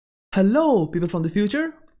Hello, people from the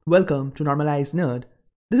future. Welcome to Normalized Nerd.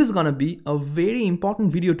 This is gonna be a very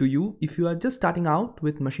important video to you if you are just starting out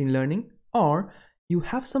with machine learning, or you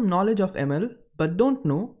have some knowledge of ML but don't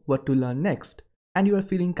know what to learn next and you are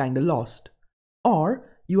feeling kinda lost, or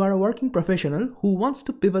you are a working professional who wants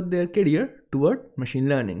to pivot their career toward machine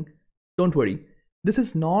learning. Don't worry, this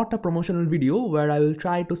is not a promotional video where I will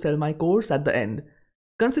try to sell my course at the end.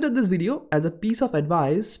 Consider this video as a piece of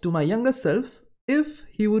advice to my younger self if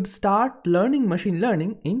he would start learning machine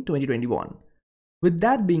learning in 2021. With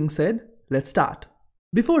that being said, let's start.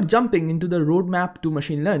 Before jumping into the roadmap to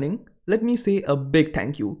machine learning, let me say a big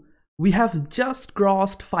thank you. We have just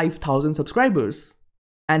crossed 5,000 subscribers.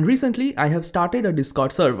 And recently I have started a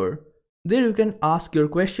Discord server. There you can ask your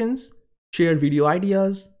questions, share video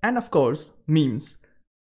ideas, and of course, memes.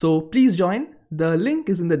 So please join, the link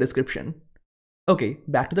is in the description. Okay,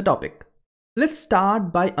 back to the topic. Let's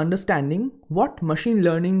start by understanding what machine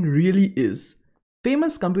learning really is.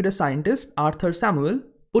 Famous computer scientist Arthur Samuel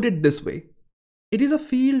put it this way: it is a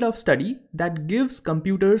field of study that gives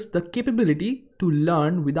computers the capability to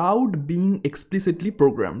learn without being explicitly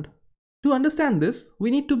programmed. To understand this,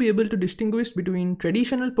 we need to be able to distinguish between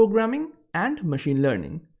traditional programming and machine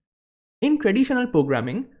learning. In traditional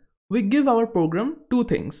programming, we give our program two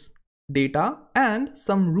things: data and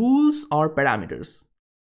some rules or parameters.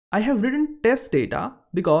 I have written test data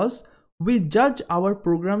because we judge our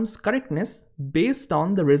program's correctness based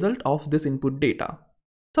on the result of this input data.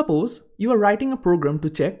 Suppose you are writing a program to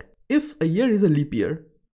check if a year is a leap year.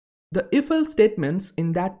 The if-else statements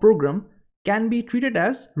in that program can be treated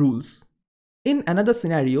as rules. In another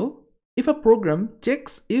scenario, if a program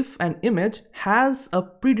checks if an image has a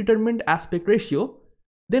predetermined aspect ratio,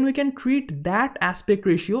 then we can treat that aspect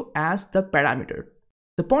ratio as the parameter.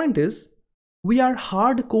 The point is, we are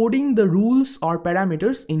hard coding the rules or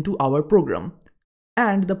parameters into our program,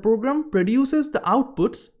 and the program produces the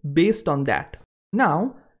outputs based on that.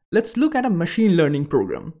 Now, let's look at a machine learning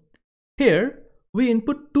program. Here, we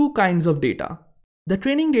input two kinds of data. The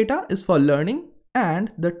training data is for learning,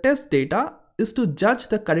 and the test data is to judge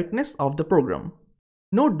the correctness of the program.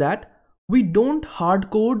 Note that we don't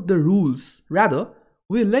hard code the rules, rather,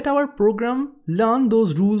 we let our program learn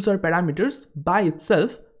those rules or parameters by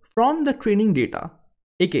itself from the training data,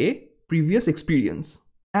 aka previous experience.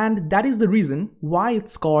 And that is the reason why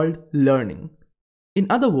it's called learning. In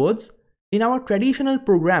other words, in our traditional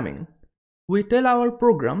programming, we tell our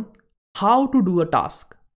program how to do a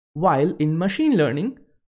task, while in machine learning,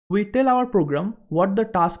 we tell our program what the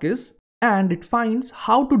task is and it finds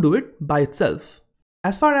how to do it by itself.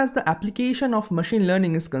 As far as the application of machine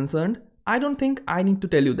learning is concerned, I don't think I need to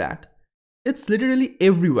tell you that. It's literally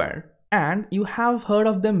everywhere, and you have heard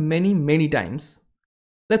of them many times.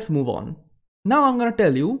 Let's move on. Now I'm gonna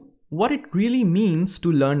tell you what it really means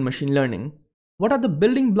to learn machine learning. What are the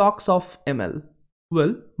building blocks of ML?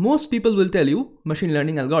 Well, most people will tell you machine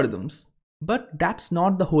learning algorithms, but that's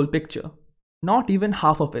not the whole picture. Not even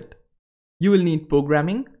half of it. You will need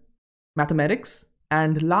programming, mathematics,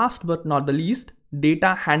 and last but not the least,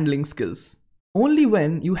 data handling skills. Only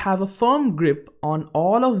when you have a firm grip on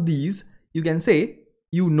all of these, you can say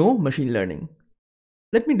you know machine learning.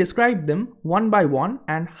 Let me describe them one by one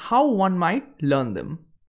and how one might learn them.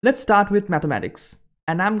 Let's start with mathematics,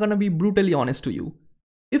 and I'm gonna be brutally honest to you.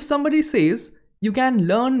 If somebody says you can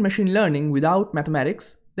learn machine learning without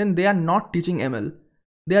mathematics, then they are not teaching ML.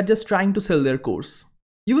 They are just trying to sell their course.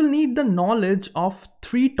 You will need the knowledge of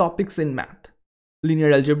three topics in math: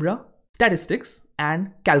 linear algebra, statistics,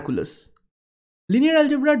 and calculus. Linear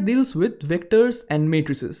algebra deals with vectors and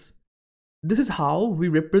matrices. This is how we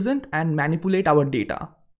represent and manipulate our data.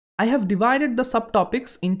 I have divided the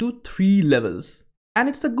subtopics into 3 levels, and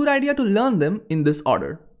it's a good idea to learn them in this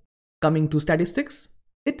order. Coming to statistics,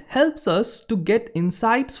 it helps us to get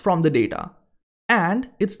insights from the data, and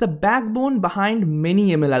it's the backbone behind many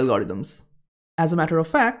ML algorithms. As a matter of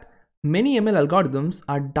fact, many ML algorithms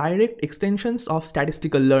are direct extensions of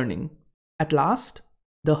statistical learning. At last,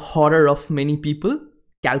 the horror of many people,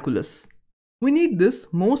 calculus. We need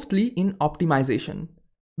this mostly in optimization,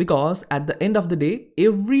 because at the end of the day,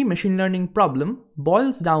 every machine learning problem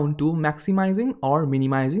boils down to maximizing or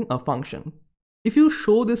minimizing a function. If you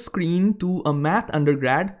show this screen to a math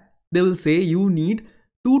undergrad, they will say you need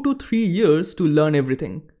 2 to 3 years to learn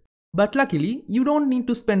everything. But luckily, you don't need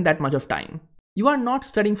to spend that much of time. You are not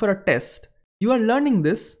studying for a test. You are learning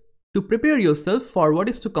this to prepare yourself for what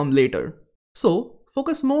is to come later. So,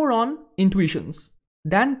 focus more on intuitions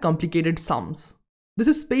than complicated sums. This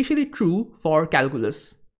is especially true for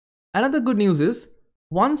calculus. Another good news is,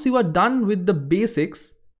 once you are done with the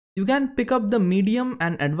basics, You can pick up the medium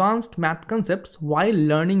and advanced math concepts while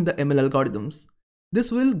learning the ML algorithms.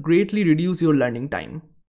 This will greatly reduce your learning time.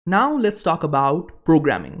 Now let's talk about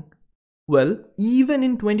programming. Well, even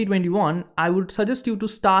in 2021, I would suggest you to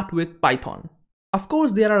start with Python. Of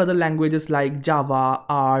course, there are other languages like Java,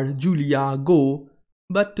 R, Julia, Go,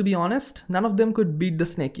 but to be honest, none of them could beat the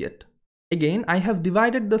snake yet. Again, I have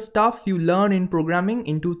divided the stuff you learn in programming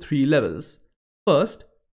into 3 levels. First,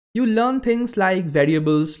 you learn things like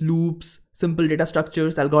variables, loops, simple data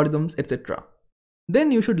structures, algorithms, etc.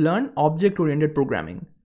 Then you should learn object-oriented programming.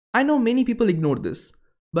 I know many people ignore this,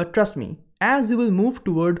 but trust me, as you will move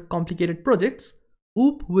toward complicated projects,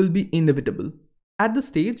 OOP will be inevitable. At this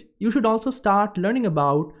stage, you should also start learning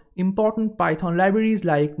about important Python libraries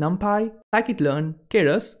like NumPy, scikit-learn,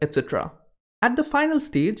 Keras, etc. At the final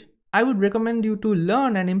stage, I would recommend you to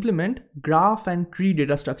learn and implement graph and tree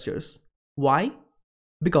data structures. Why?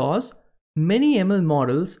 Because many ML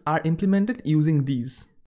models are implemented using these.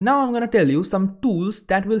 Now I'm going to tell you some tools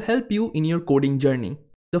that will help you in your coding journey.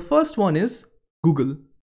 The first one is Google.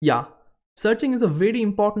 Yeah, searching is a very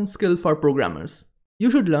important skill for programmers. You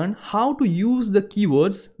should learn how to use the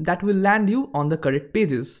keywords that will land you on the correct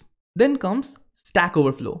pages. Then comes Stack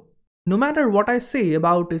Overflow. No matter what I say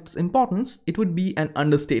about its importance, it would be an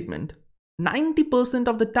understatement. 90%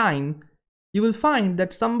 of the time, you will find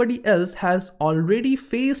that somebody else has already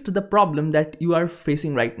faced the problem that you are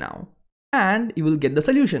facing right now, and you will get the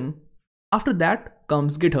solution. After that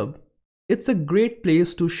comes GitHub. It's a great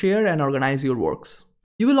place to share and organize your works.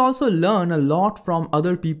 You will also learn a lot from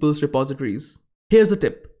other people's repositories. Here's a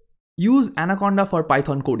tip. Use Anaconda for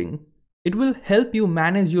Python coding. It will help you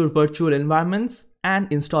manage your virtual environments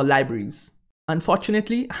and install libraries.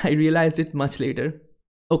 Unfortunately, I realized it much later.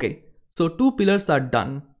 Okay, so 2 pillars are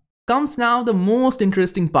done. Comes now the most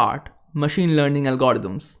interesting part, machine learning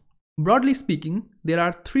algorithms. Broadly speaking, there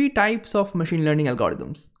are 3 types of machine learning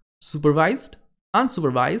algorithms: supervised,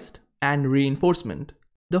 unsupervised, and reinforcement.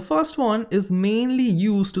 The first one is mainly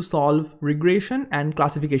used to solve regression and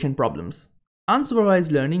classification problems.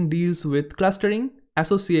 Unsupervised learning deals with clustering,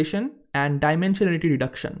 association, and dimensionality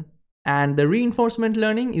reduction. And the reinforcement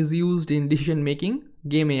learning is used in decision making,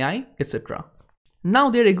 game AI, etc. Now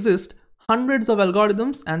there exist hundreds of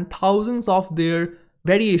algorithms and thousands of their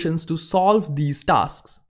variations to solve these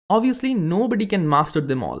tasks. Obviously, nobody can master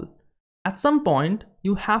them all. At some point,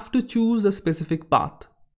 you have to choose a specific path.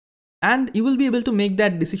 And you will be able to make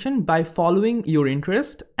that decision by following your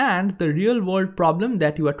interest and the real-world problem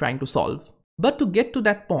that you are trying to solve. But to get to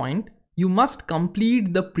that point, you must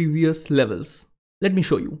complete the previous levels. Let me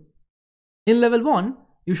show you. In level 1,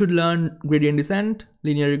 you should learn gradient descent,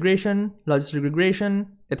 linear regression, logistic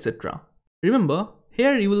regression, etc. Remember,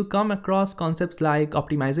 here you will come across concepts like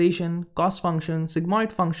optimization, cost function,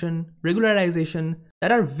 sigmoid function, regularization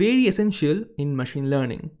that are very essential in machine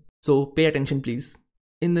learning. So pay attention please.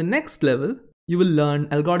 In the next level, you will learn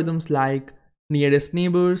algorithms like nearest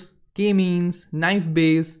neighbors, k-means, knife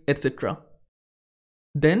Bayes, etc.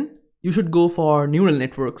 Then you should go for neural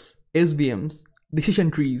networks, SVMs,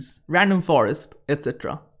 decision trees, random forest,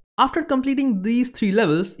 etc. After completing these 3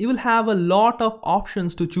 levels, you will have a lot of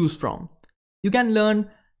options to choose from. You can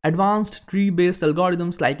learn advanced tree-based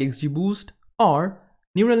algorithms like XGBoost, or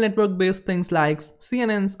neural network-based things like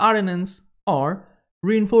CNNs, RNNs, or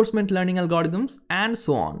reinforcement learning algorithms, and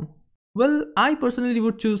so on. Well, I personally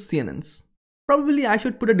would choose CNNs. Probably I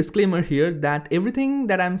should put a disclaimer here that everything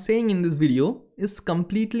that I'm saying in this video is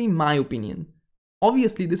completely my opinion.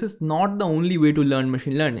 Obviously, this is not the only way to learn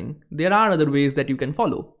machine learning. There are other ways that you can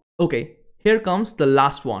follow. Okay, here comes the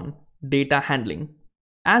last one, data handling.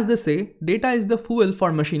 As they say, data is the fuel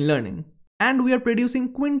for machine learning. And we are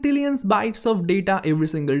producing quintillions bytes of data every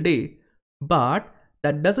single day. But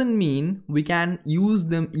that doesn't mean we can use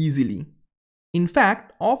them easily. In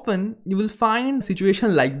fact, often you will find a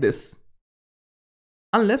situation like this,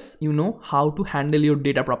 unless you know how to handle your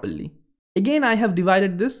data properly. Again, I have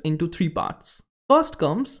divided this into 3 parts. First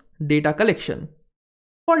comes data collection.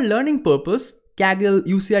 For learning purpose, Kaggle,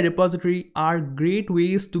 UCI repository are great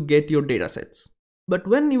ways to get your datasets. But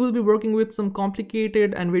when you will be working with some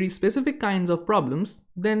complicated and very specific kinds of problems,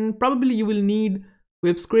 then probably you will need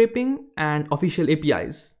web scraping and official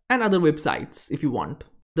APIs and other websites if you want.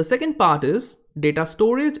 The second part is data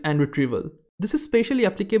storage and retrieval. This is especially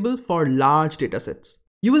applicable for large datasets.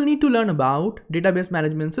 You will need to learn about database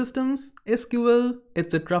management systems, SQL,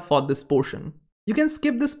 etc. for this portion. You can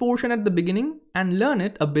skip this portion at the beginning and learn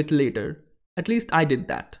it a bit later. At least I did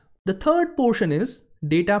that. The third portion is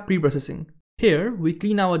data preprocessing. Here we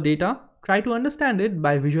clean our data, try to understand it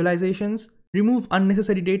by visualizations, remove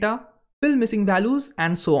unnecessary data, fill missing values,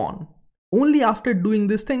 and so on. Only after doing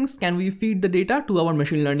these things can we feed the data to our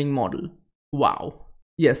machine learning model. Wow.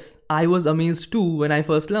 Yes, I was amazed too when I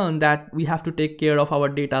first learned that we have to take care of our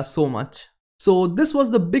data so much. So this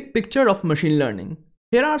was the big picture of machine learning.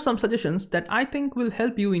 Here are some suggestions that I think will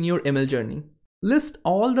help you in your ML journey. List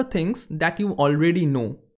all the things that you already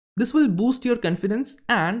know. This will boost your confidence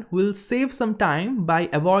and will save some time by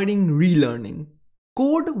avoiding relearning.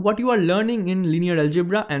 Code what you are learning in linear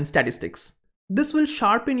algebra and statistics. This will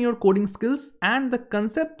sharpen your coding skills and the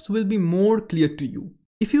concepts will be more clear to you.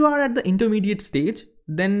 If you are at the intermediate stage,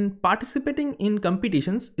 then participating in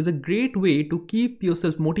competitions is a great way to keep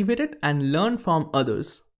yourself motivated and learn from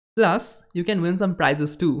others. Plus, you can win some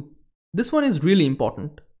prizes too. This one is really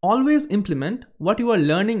important. Always implement what you are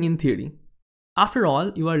learning in theory. After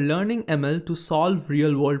all, you are learning ML to solve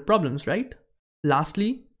real-world problems, right?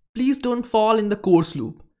 Lastly, please don't fall in the course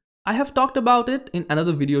loop. I have talked about it in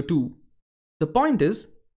another video too. The point is,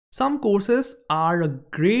 some courses are a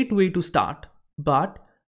great way to start, but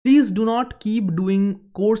please do not keep doing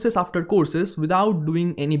courses after courses without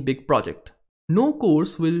doing any big project. No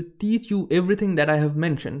course will teach you everything that I have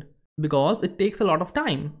mentioned because it takes a lot of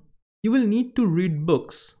time. You will need to read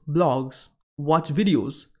books, blogs, watch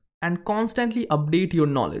videos, and constantly update your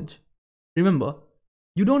knowledge. Remember,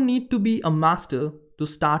 you don't need to be a master to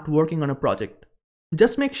start working on a project.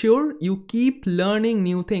 Just make sure you keep learning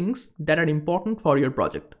new things that are important for your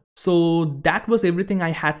project. So that was everything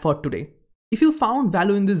I had for today. If you found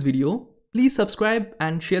value in this video, please subscribe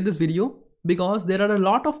and share this video because there are a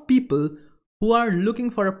lot of people who are looking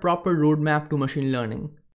for a proper roadmap to machine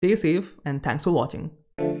learning. Stay safe and thanks for watching.